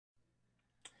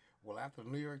Well, after the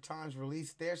New York Times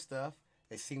released their stuff,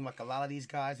 it seemed like a lot of these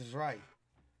guys is right.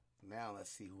 Now let's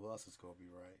see who else is gonna be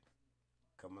right.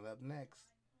 Coming up next.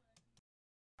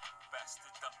 Best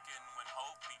ducking when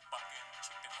hoes be bucking,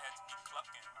 chicken heads be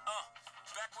clucking.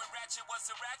 Back when Ratchet was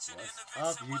a ratchet and the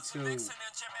What's up, Vixen was a YouTube? vixen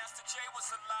and Jam Master Jay was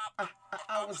a live.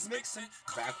 I was mixing.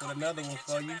 Back with another one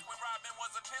for you. Back when Robin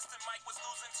was a piston, Mike was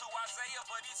losing to Isaiah,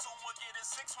 but he soon would get his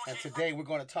six one. And today we're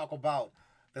going to talk about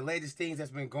the latest things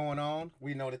that's been going on.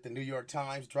 We know that the New York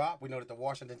Times dropped. We know that the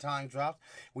Washington Times dropped.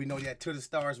 We know that To the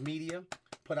Stars Media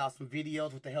put out some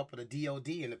videos with the help of the DOD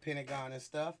and the Pentagon and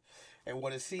stuff. And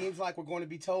what it seems like we're going to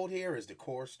be told here is the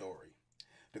core story.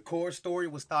 The core story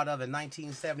was thought of in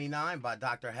 1979 by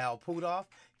Dr. Hal Puthoff,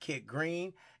 Kit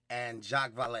Green, and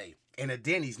Jacques Vallée. In a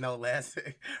Denny's, no less.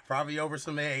 Probably over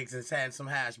some eggs and had some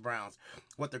hash browns.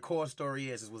 What the core story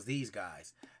was these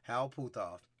guys. Hal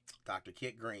Puthoff, Dr.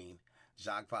 Kit Green,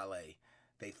 Jacques Vallée.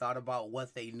 They thought about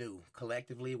what they knew.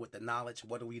 Collectively, with the knowledge,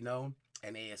 what do we know?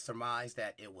 And they surmised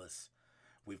that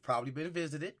we've probably been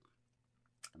visited.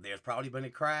 There's probably been a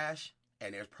crash.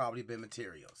 And there's probably been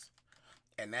materials.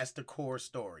 And that's the core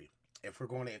story. If they're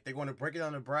going to break it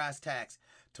down to brass tacks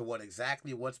to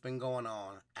what's been going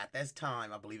on at this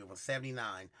time, I believe it was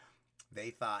 79, they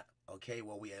thought, okay,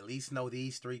 well, we at least know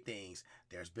these three things.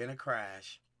 There's been a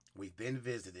crash, we've been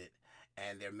visited,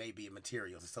 and there may be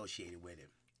materials associated with it.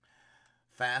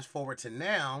 Fast forward to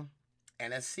now,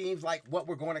 and it seems like what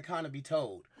we're going to kind of be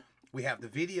told. We have the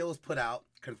videos put out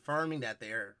confirming that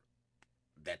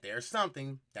there's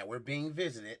something, that we're being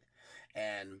visited,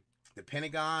 and the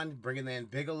Pentagon bringing in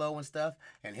Bigelow and stuff,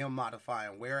 and him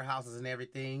modifying warehouses and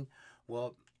everything.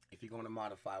 Well, if you're going to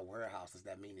modify warehouses,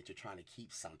 that means that you're trying to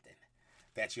keep something,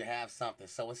 that you have something.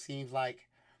 So it seems like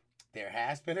there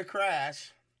has been a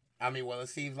crash. It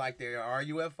seems like there are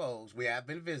UFOs. We have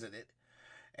been visited,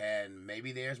 and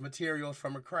maybe there's materials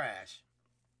from a crash,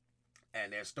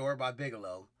 and they're stored by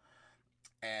Bigelow,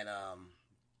 and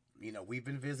we've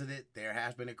been visited, there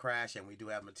has been a crash, and we do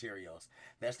have materials.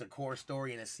 That's the core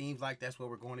story, and it seems like that's what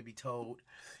we're going to be told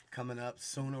coming up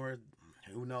sooner.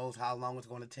 Who knows how long it's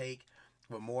going to take,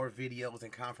 but more videos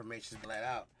and confirmations let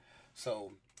out.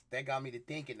 So that got me to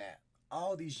thinking that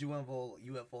all these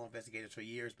UFO investigators for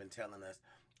years been telling us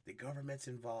the government's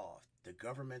involved. The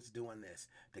government's doing this.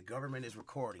 The government is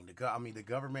recording. The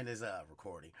government is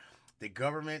recording. The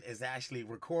government is actually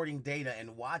recording data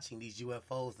and watching these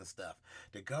UFOs and stuff.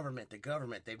 The government,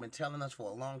 they've been telling us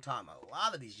for a long time. A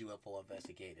lot of these UFO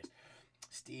investigators.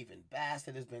 Stephen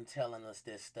Bassett has been telling us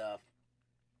this stuff.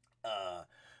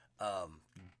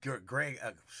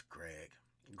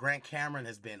 Grant Cameron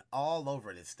has been all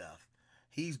over this stuff.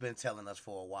 He's been telling us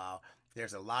for a while.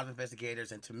 There's a lot of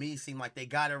investigators, and to me, it seemed like they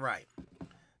got it right.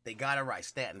 They got it right.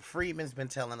 Stanton Friedman's been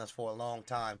telling us for a long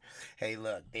time, hey,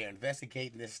 look, they're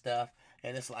investigating this stuff.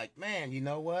 And it's like, man, you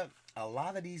know what? A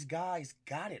lot of these guys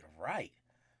got it right.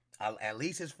 At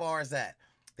least as far as that.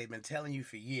 They've been telling you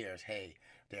for years, hey,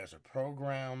 there's a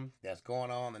program that's going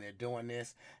on and they're doing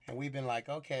this. And we've been like,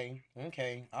 okay,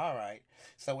 all right.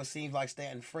 So it seems like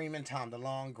Stanton Friedman, Tom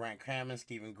DeLonge, Grant Cameron,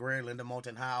 Stephen Greer, Linda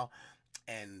Moulton Howe,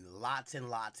 and lots and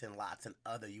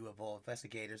other UFO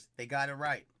investigators, they got it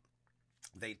right.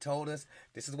 They told us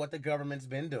this is what the government's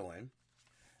been doing.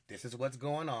 This is what's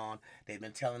going on. They've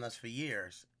been telling us for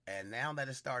years. And now that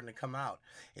it's starting to come out,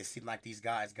 it seems like these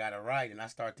guys got it right. And I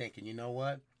start thinking, you know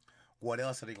what? What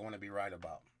else are they going to be right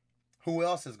about? Who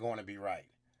else is going to be right?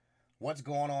 What's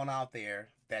going on out there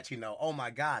that, oh my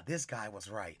God, this guy was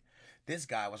right. This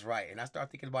guy was right. And I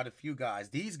start thinking about a few guys.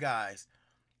 These guys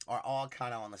are all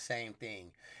kind of on the same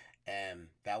thing. And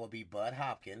that would be Bud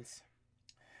Hopkins.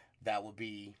 That would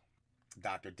be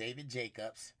Dr. David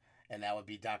Jacobs, and that would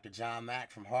be Dr. John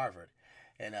Mack from Harvard.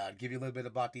 And give you a little bit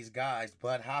about these guys.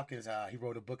 Bud Hopkins, he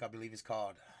wrote a book, I believe it's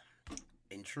called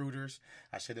Intruders.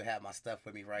 I should have had my stuff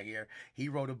with me right here. He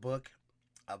wrote a book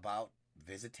about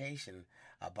visitation,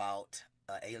 about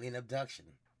alien abduction.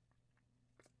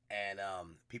 And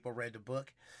people read the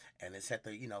book, and it set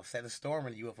a storm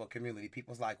in the UFO community.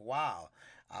 People's like, wow,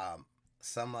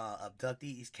 some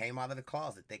abductees came out of the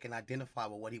closet. They can identify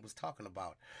with what he was talking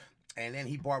about. And then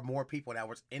he brought more people that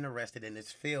was interested in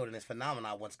this field and this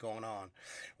phenomenon, what's going on.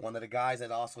 One of the guys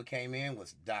that also came in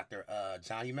was Dr.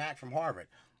 Johnny Mack from Harvard.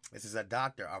 This is a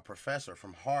professor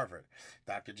from Harvard,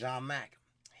 Dr. John Mack.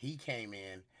 He came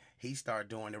in, he started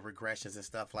doing the regressions and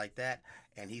stuff like that,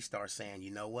 and he started saying,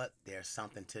 you know what, there's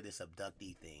something to this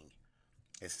abductee thing.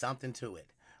 There's something to it.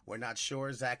 We're not sure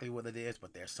exactly what it is,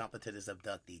 but there's something to this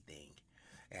abductee thing.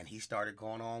 And he started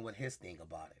going on with his thing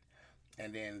about it.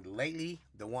 And then lately,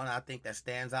 the one I think that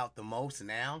stands out the most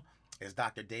now is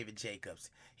Dr. David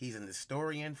Jacobs. He's an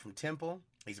historian from Temple.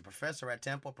 He's a professor at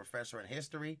Temple, professor in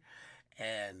history,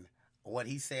 and what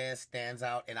he says stands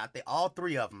out. And I think all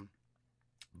three of them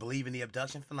believe in the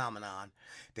abduction phenomenon.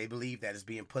 They believe that it's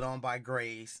being put on by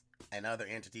Greys and other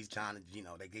entities. John,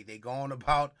 they go on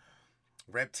about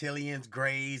reptilians,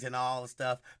 Greys, and all the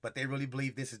stuff, but they really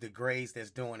believe this is the Greys that's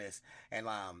doing this. And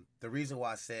the reason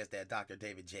why it says that Dr.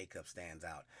 David Jacobs stands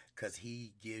out, because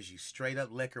he gives you straight up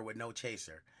liquor with no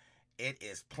chaser. It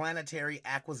is planetary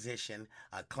acquisition,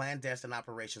 a clandestine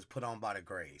operations put on by the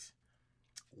Greys.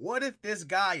 What if this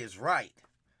guy is right?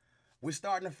 We're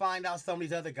starting to find out some of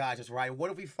these other guys is right.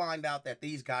 What if we find out that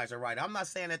these guys are right? I'm not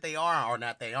saying that they are or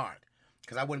not they aren't,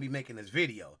 because I wouldn't be making this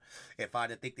video if I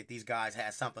didn't think that these guys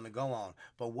had something to go on.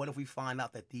 But what if we find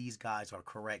out that these guys are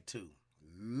correct too?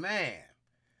 Man.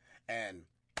 And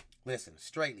listen,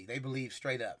 straightly, they believe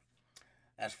straight up.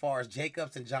 As far as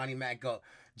Jacobs and Johnny Mac go,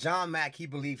 John Mac, he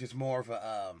believes it's more of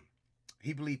a,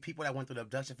 he believes people that went through the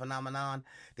abduction phenomenon,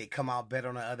 they come out better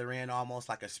on the other end, almost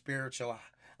like a spiritual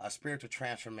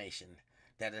transformation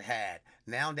that it had.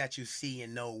 Now that you see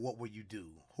and know, what will you do?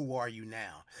 Who are you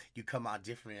now? You come out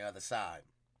different on the other side.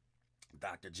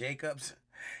 Dr. Jacobs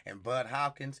and Bud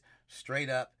Hopkins, straight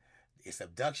up, it's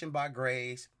abduction by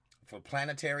Greys for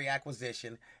planetary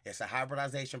acquisition. It's a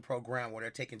hybridization program where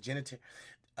they're taking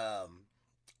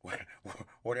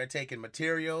where they're taking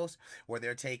materials, where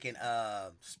they're taking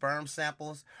sperm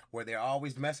samples, where they're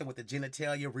always messing with the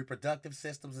genitalia, reproductive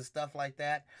systems and stuff like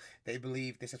that. They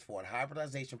believe this is for a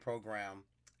hybridization program,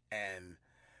 and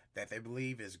that they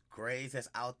believe is Greys that's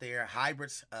out there.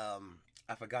 Hybrids,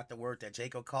 I forgot the word that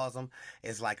Jacob calls them,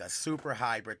 is like a super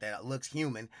hybrid that looks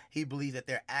human. He believes that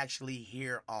they're actually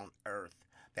here on Earth,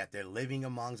 that they're living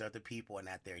amongst other people, and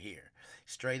that they're here.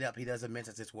 Straight up, he doesn't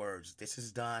mention his words. This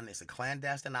is done. It's a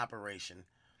clandestine operation.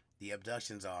 The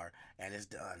abductions are, and it's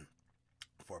done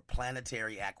for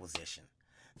planetary acquisition.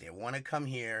 They want to come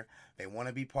here. They want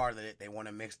to be part of it. They want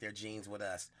to mix their genes with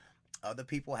us. Other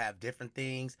people have different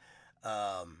things.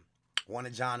 One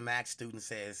of John Mack's students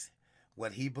says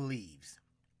what he believes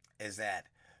is that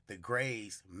the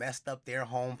Greys messed up their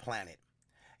home planet,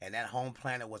 and that home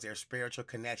planet was their spiritual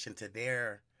connection to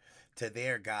their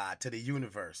God, to the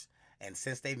universe. And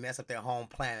since they messed up their home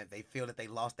planet, they feel that they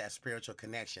lost that spiritual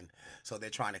connection. So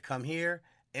they're trying to come here,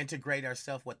 integrate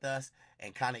ourselves with us,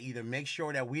 and kind of either make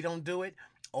sure that we don't do it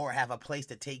or have a place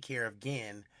to take care of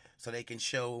again, so they can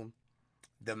show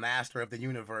the master of the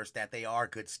universe that they are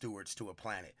good stewards to a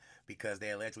planet, because they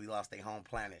allegedly lost their home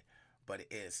planet. But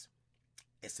it's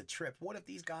a trip. What if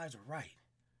these guys are right?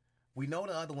 We know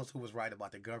the other ones who was right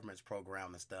about the government's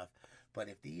program and stuff, but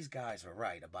if these guys are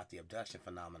right about the abduction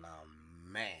phenomenon,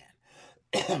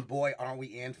 man, boy, aren't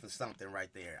we in for something right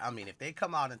there. I mean, if they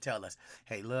come out and tell us,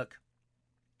 hey, look,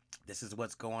 this is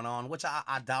what's going on, which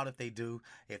I doubt if they do.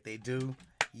 If they do,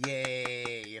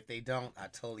 yay. If they don't, I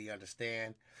totally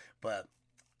understand. But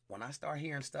when I start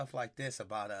hearing stuff like this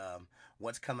about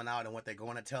what's coming out and what they're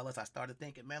going to tell us, I started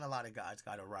thinking, man, a lot of guys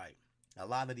got it right. A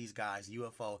lot of these guys,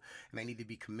 UFO, and they need to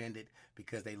be commended,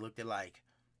 because they looked at like,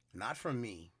 not from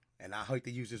me, and I hate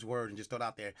to use this word and just throw it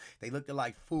out there, they looked at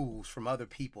like fools from other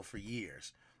people for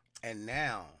years. And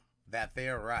now that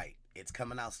they're right, it's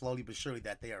coming out slowly but surely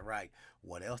that they are right.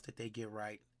 What else did they get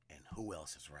right, and who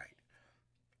else is right?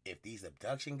 If these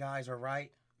abduction guys are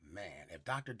right, man, if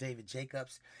Dr. David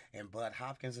Jacobs and Bud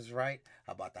Hopkins is right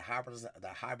about the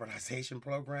hybridization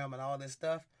program and all this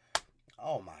stuff,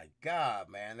 oh my God,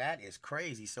 man, that is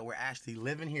crazy. So we're actually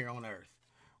living here on Earth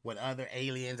with other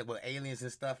aliens,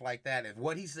 and stuff like that. If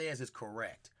what he says is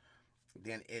correct,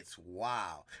 then it's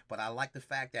wow. But I like the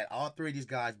fact that all three of these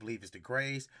guys believe it's the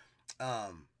Greys. A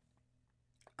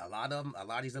lot of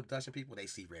these abduction people, they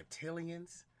see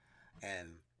reptilians.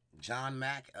 And John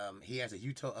Mack, he has a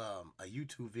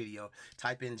YouTube video.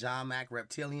 Type in John Mack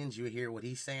reptilians. You'll hear what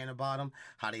he's saying about them,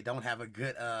 how they don't have a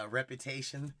good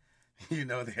reputation. You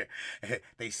know,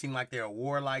 they seem like they're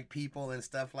warlike people and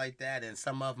stuff like that. And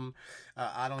some of them,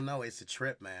 I don't know, it's a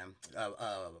trip, man.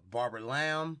 Barbara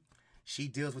Lamb, she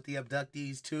deals with the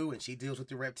abductees too, and she deals with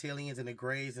the reptilians and the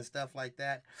Greys and stuff like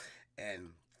that. And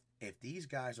if these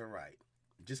guys are right,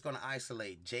 I'm just going to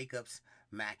isolate Jacobs,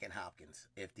 Mack, and Hopkins.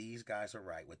 If these guys are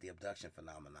right with the abduction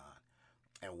phenomenon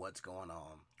and what's going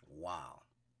on, wow.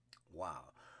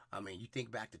 Wow. I mean, you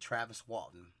think back to Travis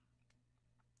Walton,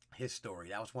 his story.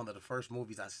 That was one of the first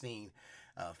movies I seen,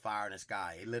 Fire in the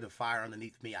Sky. It lit a fire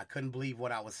underneath me. I couldn't believe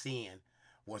what I was seeing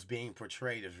was being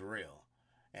portrayed as real.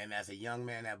 And as a young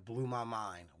man, that blew my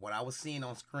mind. What I was seeing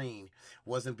on screen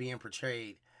wasn't being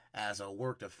portrayed as a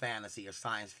work of fantasy or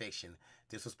science fiction.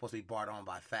 This was supposed to be brought on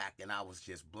by fact, and I was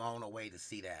just blown away to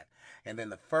see that. And then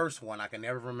the first one I can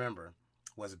never remember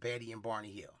was Betty and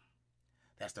Barney Hill.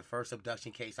 That's the first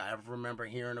abduction case I ever remember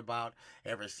hearing about,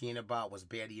 ever seeing about, was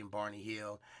Betty and Barney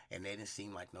Hill, and they didn't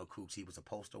seem like no kooks. He was a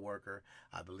postal worker.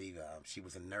 I believe she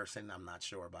was a nursing. I'm not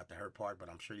sure about her part, but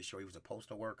I'm pretty sure he was a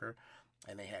postal worker.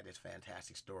 And they had this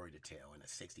fantastic story to tell in the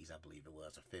 60s, I believe it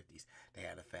was, or 50s. They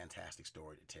had a fantastic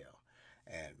story to tell.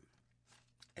 And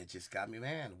it just got me,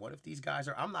 man, what if these guys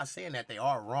are, I'm not saying that they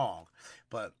are wrong,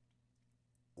 but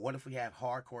what if we have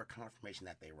hardcore confirmation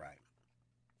that they're right?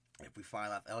 If we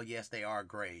find out, oh, yes, they are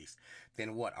grays,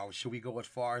 then what? Or should we go as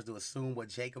far as to assume what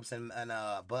Jacobs and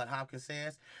Bud Hopkins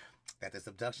says? That this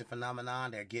abduction phenomenon,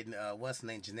 they're getting, what's the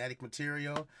name, genetic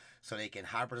material, so they can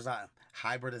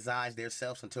hybridize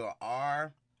themselves into an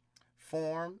R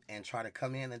form and try to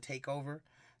come in and take over.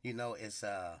 You know, it's,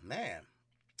 man,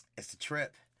 it's a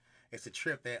trip. It's a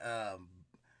trip that,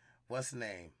 what's the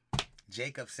name?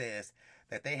 Jacob says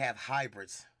that they have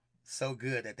hybrids so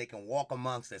good that they can walk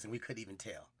amongst us and we couldn't even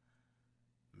tell.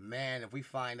 Man, if we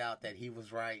find out that he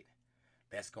was right,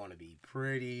 that's going to be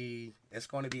pretty, it's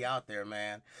going to be out there,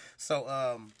 man.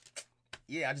 So,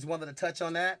 yeah, I just wanted to touch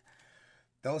on that.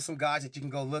 Those are some guys that you can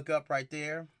go look up right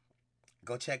there.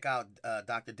 Go check out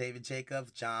Dr. David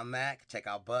Jacobs, John Mack. Check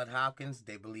out Bud Hopkins.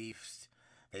 They believe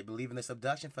in this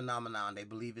abduction phenomenon. They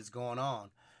believe it's going on.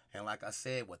 And like I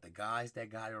said, with the guys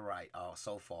that got it right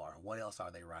so far, what else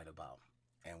are they right about?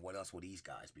 And what else will these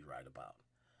guys be right about?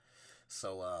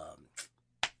 So,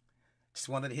 just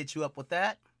wanted to hit you up with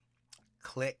that.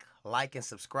 Click, like, and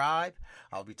subscribe.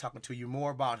 I'll be talking to you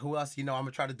more about who else. You know, I'm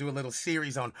going to try to do a little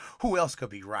series on who else could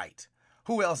be right.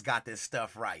 Who else got this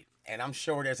stuff right? And I'm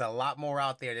sure there's a lot more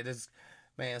out there that is,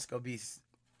 man, it's going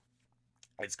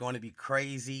to be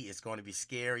crazy. It's going to be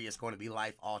scary. It's going to be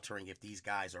life-altering if these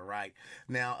guys are right.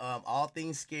 Now, all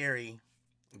things scary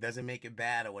doesn't make it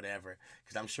bad or whatever,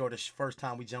 because I'm sure the first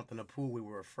time we jumped in the pool, we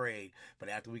were afraid. But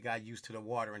after we got used to the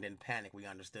water and didn't panic, we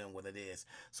understood what it is.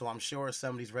 So I'm sure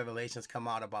some of these revelations come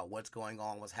out about what's going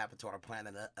on, what's happened to our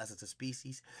planet, us as a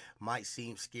species, might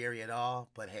seem scary at all.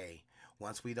 But hey,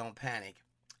 once we don't panic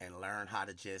and learn how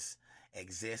to just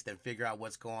exist and figure out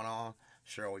what's going on,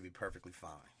 sure, we'll be perfectly fine.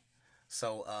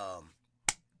 So,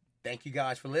 thank you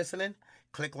guys for listening.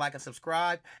 Click like and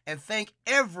subscribe. And thank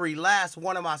every last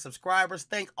one of my subscribers.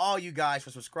 Thank all you guys for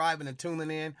subscribing and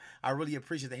tuning in. I really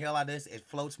appreciate the hell out of this. It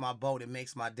floats my boat. It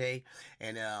makes my day.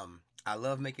 And I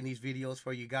love making these videos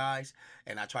for you guys.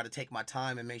 And I try to take my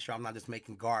time and make sure I'm not just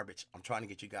making garbage. I'm trying to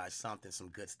get you guys something, some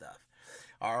good stuff.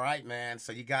 All right, man.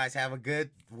 So you guys have a good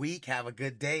week. Have a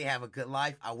good day. Have a good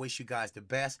life. I wish you guys the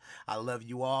best. I love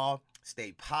you all.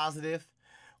 Stay positive.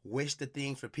 Wish the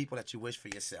things for people that you wish for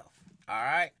yourself. All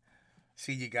right?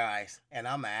 See you guys. And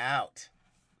I'm out.